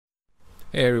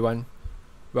Hey everyone,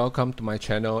 welcome to my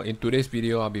channel. In today's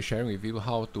video, I'll be sharing with you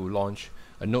how to launch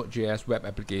a Node.js web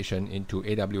application into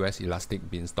AWS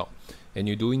Elastic Beanstalk. And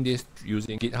you're doing this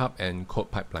using GitHub and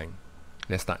CodePipeline.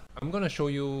 Let's start. I'm going to show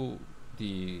you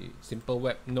the simple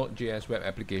Node.js web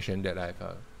application that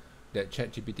that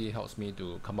ChatGPT helps me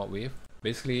to come up with.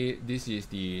 Basically, this is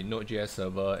the Node.js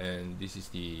server and this is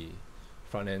the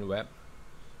front-end web.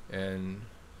 And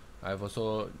I've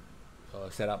also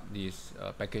set up this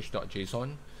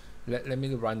package.json. Let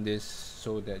me run this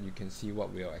so that you can see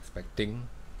what we are expecting.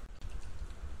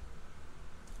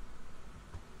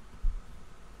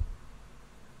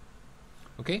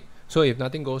 Okay, so if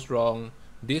nothing goes wrong,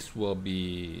 this will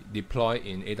be deployed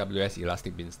in AWS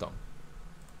Elastic Beanstalk.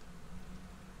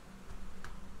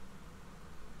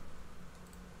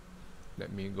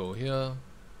 Let me go here.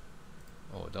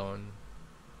 Hold on.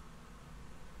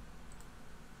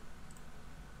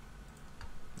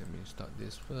 Let me start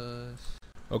this first.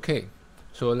 Okay,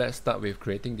 so let's start with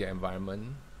creating the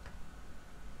environment.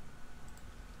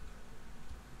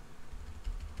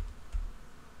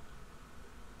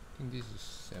 I think this is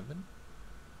 7.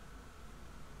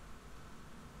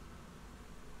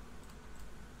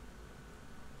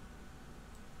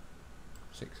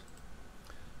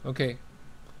 Okay,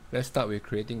 let's start with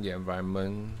creating the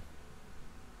environment.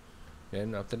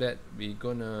 Then after that, we're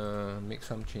gonna make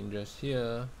some changes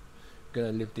here.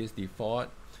 Gonna leave this default.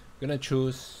 Gonna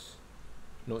choose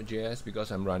Node.js because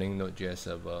I'm running Node.js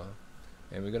server,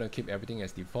 and we're gonna keep everything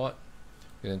as default.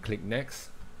 We're gonna click next.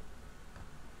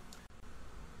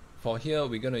 For here,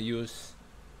 we're gonna use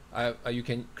you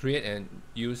can create and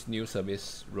use new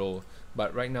service role,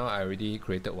 but right now I already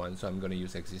created one, so I'm gonna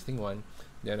use existing one.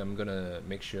 Then I'm gonna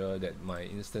make sure that my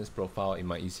instance profile in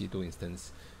my EC2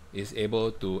 instance is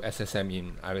able to SSM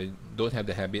in. I don't have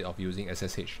the habit of using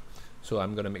SSH. So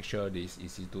I'm gonna make sure this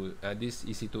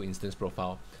EC2 instance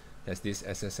profile has this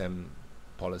SSM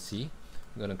policy.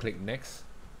 I'm gonna click next.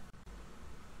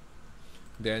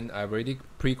 Then I've already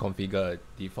pre-configured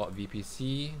default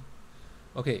VPC.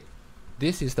 Okay,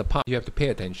 this is the part you have to pay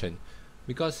attention,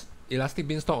 because Elastic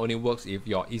Beanstalk only works if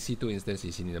your EC2 instance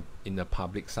is in a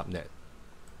public subnet.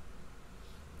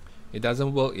 It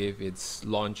doesn't work if it's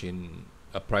launched in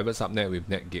a private subnet with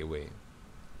net gateway.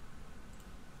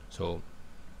 So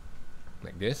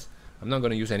like this. I'm not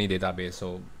going to use any database,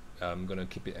 so I'm going to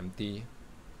keep it empty.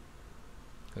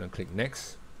 Going to click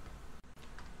next.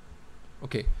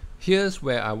 Okay, here's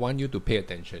where I want you to pay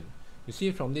attention. You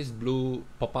see from this blue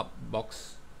pop-up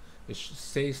box, it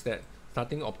says that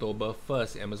starting October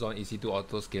 1st, Amazon EC2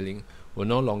 auto-scaling will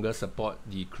no longer support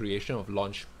the creation of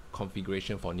launch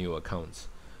configuration for new accounts.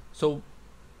 So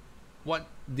what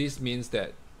this means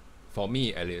that, for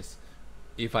me at least,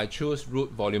 if I choose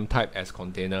root volume type as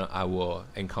container, I will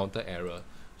encounter error.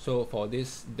 So for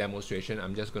this demonstration,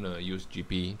 I'm just going to use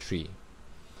GP3.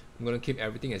 I'm going to keep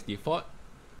everything as default.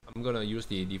 I'm going to use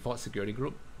the default security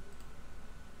group.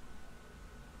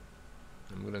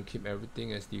 I'm going to keep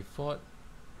everything as default,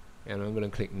 and I'm going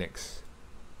to click next.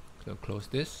 I'm going to close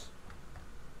this.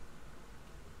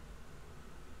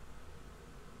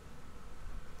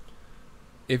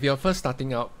 If you're first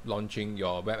starting out launching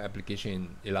your web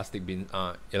application in Elastic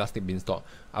Beanstalk,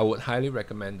 I would highly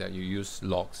recommend that you use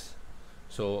logs.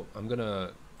 So I'm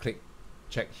gonna click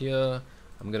check here.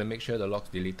 I'm gonna make sure the logs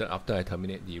deleted after I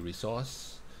terminate the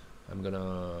resource. I'm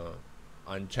gonna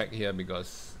uncheck here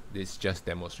because this is just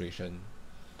demonstration.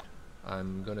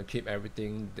 I'm gonna keep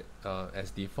everything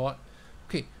as default.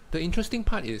 Okay, the interesting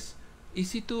part is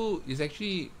EC2 is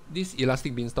actually, this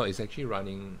Elastic Beanstalk is actually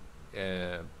running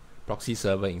proxy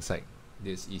server inside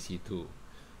this EC2,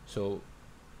 so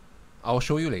I'll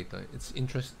show you later. It's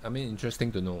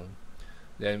interesting to know.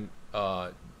 Then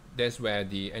that's where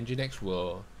the Nginx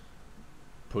will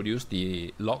produce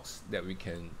the logs that we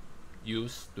can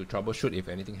use to troubleshoot if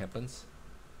anything happens.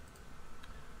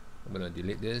 I'm gonna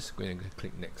delete this. Going to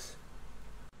click next.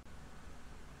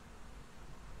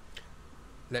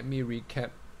 Let me recap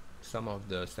some of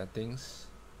the settings.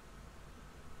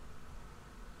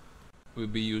 We'll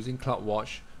be using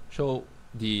CloudWatch, so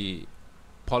the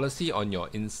policy on your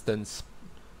instance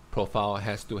profile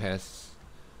has to have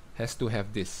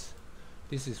this.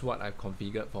 This is what I've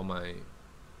configured for my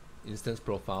instance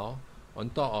profile. On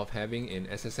top of having an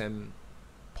SSM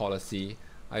policy,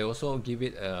 I also give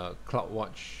it a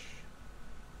CloudWatch.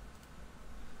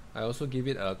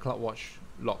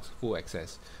 Logs full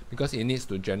access because it needs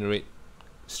to generate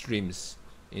streams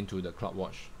into the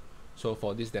CloudWatch. So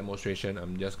for this demonstration,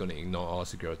 I'm just going to ignore all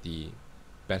security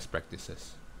best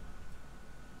practices.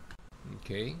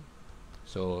 Okay,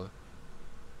 so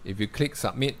if you click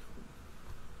submit,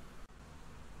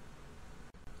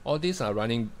 All these are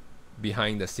running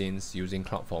behind the scenes using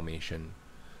CloudFormation.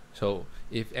 So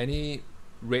if any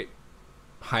red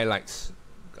highlights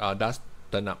does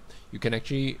turn up, you can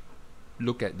actually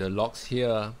look at the logs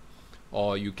here,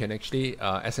 or you can actually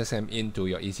SSM into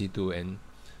your EC2 and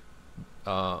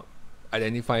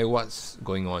identify what's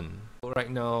going on. So right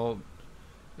now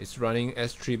it's running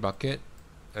S3 bucket.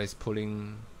 It's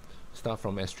pulling stuff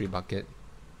from S3 bucket,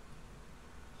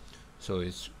 so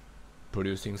it's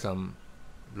producing some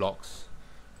logs.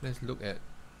 Let's look at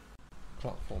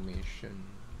CloudFormation.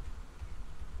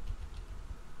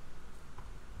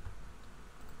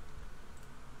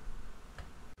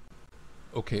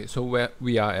 Okay, so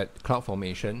we are at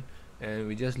CloudFormation, and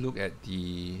we just look at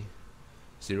the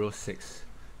 06.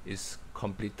 It's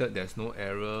completed, there's no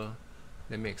error.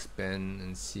 Let me expand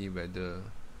and see whether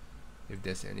if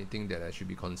there's anything that I should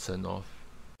be concerned of.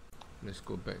 Let's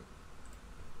go back.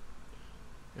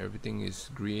 Everything is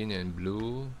green and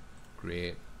blue.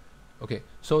 Great. Okay,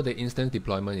 so the instance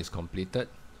deployment is completed,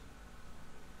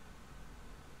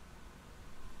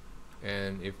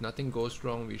 and if nothing goes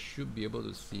wrong, we should be able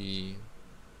to see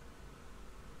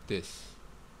this.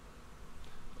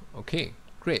 Okay,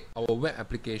 great. Our web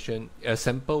application, a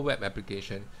sample web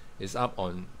application, is up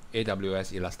on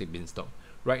AWS Elastic Beanstalk.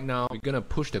 Right now, we're gonna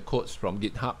push the codes from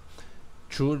GitHub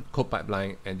through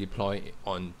CodePipeline and deploy it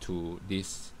onto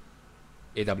this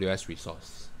AWS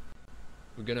resource.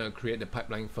 We're gonna create the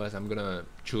pipeline first. I'm gonna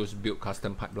choose build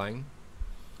custom pipeline.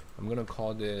 I'm gonna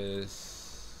call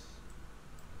this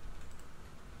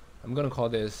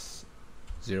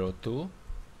 02.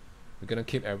 We're gonna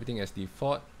keep everything as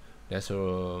default.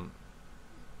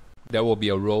 There will be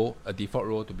a default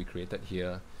role to be created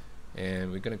here,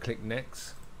 and we're gonna click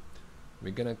next.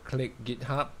 We're gonna click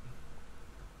GitHub.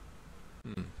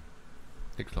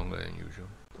 Takes longer than usual.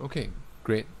 Okay,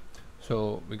 great.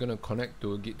 So we're gonna connect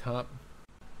to GitHub.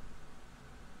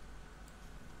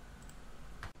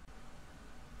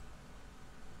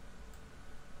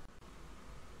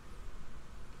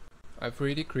 I've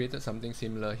already created something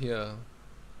similar here.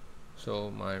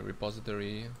 So my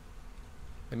repository,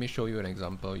 let me show you an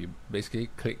example. You basically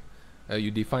click,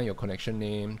 you define your connection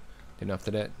name, then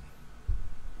after that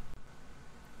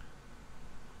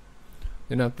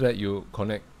you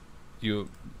connect, you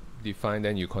define,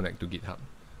 then you connect to GitHub.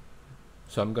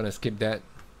 So I'm gonna skip that.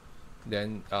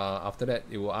 Then after that,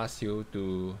 it will ask you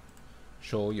to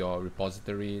show your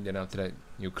repository. Then after that,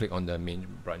 you click on the main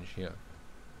branch here.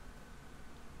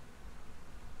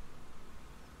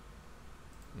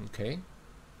 Okay,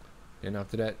 then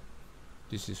after that,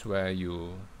 this is where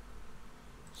you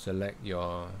select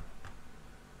your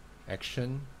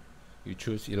action. You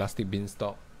choose Elastic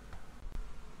Beanstalk.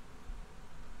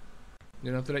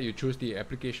 Then after that, you choose the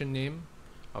application name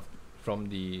from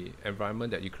the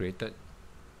environment that you created,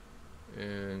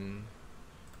 and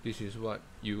this is what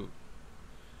you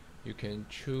can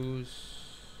choose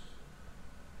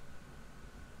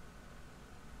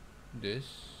this,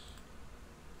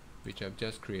 which I've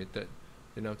just created.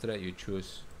 Then after that, you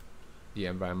choose the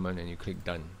environment and you click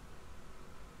done.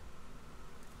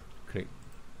 Click.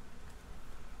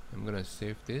 I'm gonna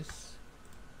save this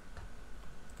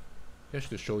just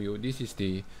to show you. This is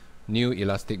the new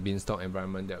Elastic Beanstalk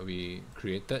environment that we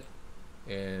created,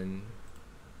 and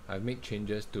I've made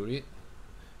changes to it,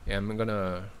 and I'm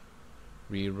gonna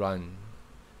rerun.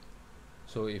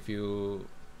 So if you,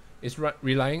 it's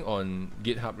relying on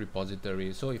GitHub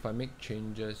repository. So if I make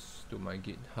changes to my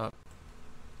GitHub,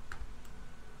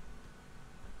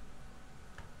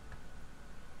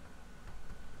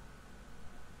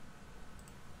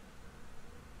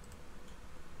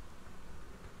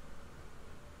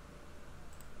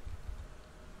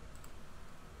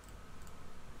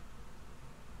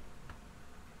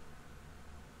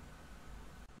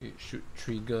 it should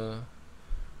trigger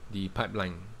the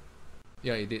pipeline.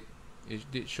 Yeah, it did. It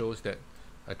did shows that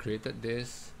I created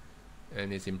this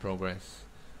and it's in progress.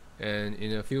 And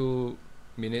in a few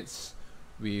minutes,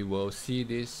 we will see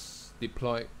this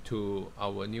deployed to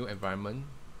our new environment,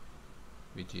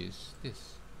 which is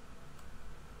this.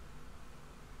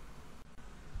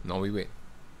 Now we wait.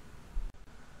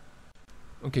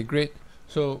 Okay, great.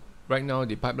 So right now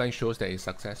the pipeline shows that it's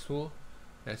successful.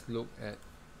 Let's look at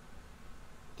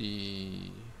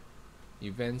the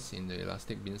events in the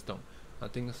Elastic Beanstalk.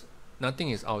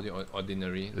 Nothing is out of the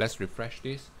ordinary. Let's refresh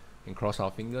this and cross our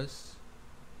fingers.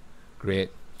 Great.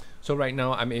 So right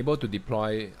now I'm able to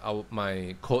deploy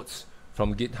my codes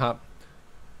from GitHub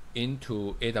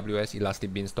into AWS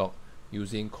Elastic Beanstalk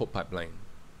using CodePipeline.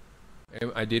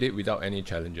 And I did it without any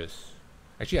challenges.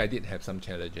 Actually, I did have some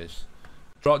challenges.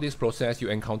 throughout this process you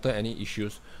encounter any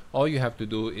issues, all you have to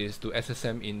do is to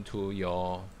SSM into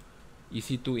your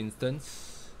EC2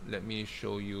 instance. Let me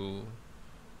show you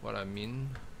what I mean.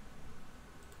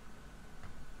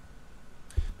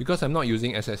 Because I'm not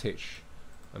using SSH,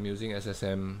 I'm using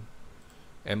SSM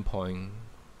endpoint.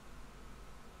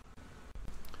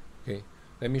 Okay,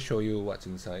 let me show you what's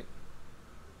inside.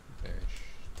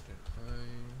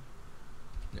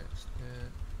 Next.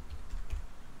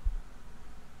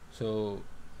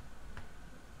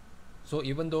 So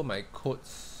even though my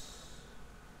codes,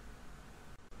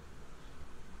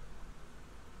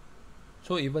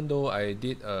 so even though I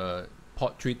did a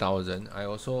port 3000, I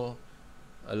also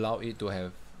allow it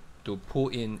to pull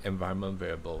in environment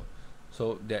variable.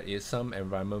 So there is some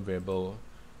environment variable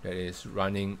that is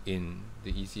running in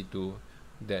the EC2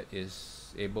 that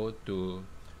is able to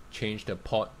change the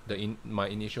port, my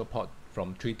initial port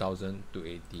from 3000 to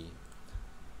 80.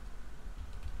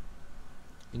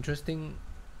 Interesting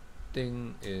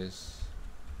thing is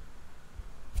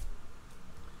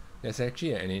there's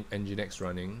actually an Nginx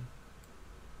running.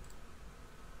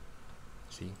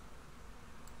 See,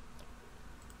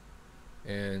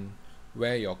 and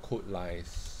where your code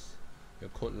lies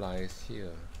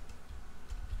here.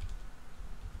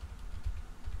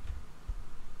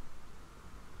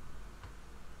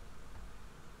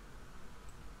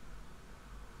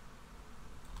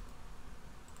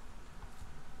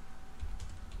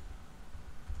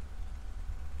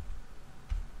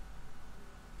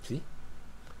 See,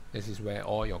 this is where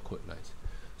all your code lies.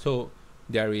 So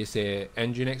there is a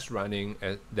Nginx running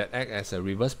that acts as a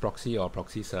reverse proxy or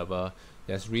proxy server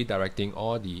that's redirecting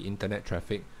all the internet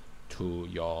traffic to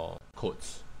your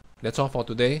codes. That's all for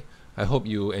today. I hope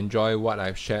you enjoy what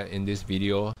I've shared in this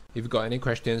video. If you've got any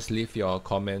questions, leave your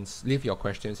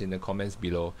questions in the comments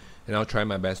below, and I'll try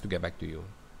my best to get back to you.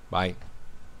 Bye.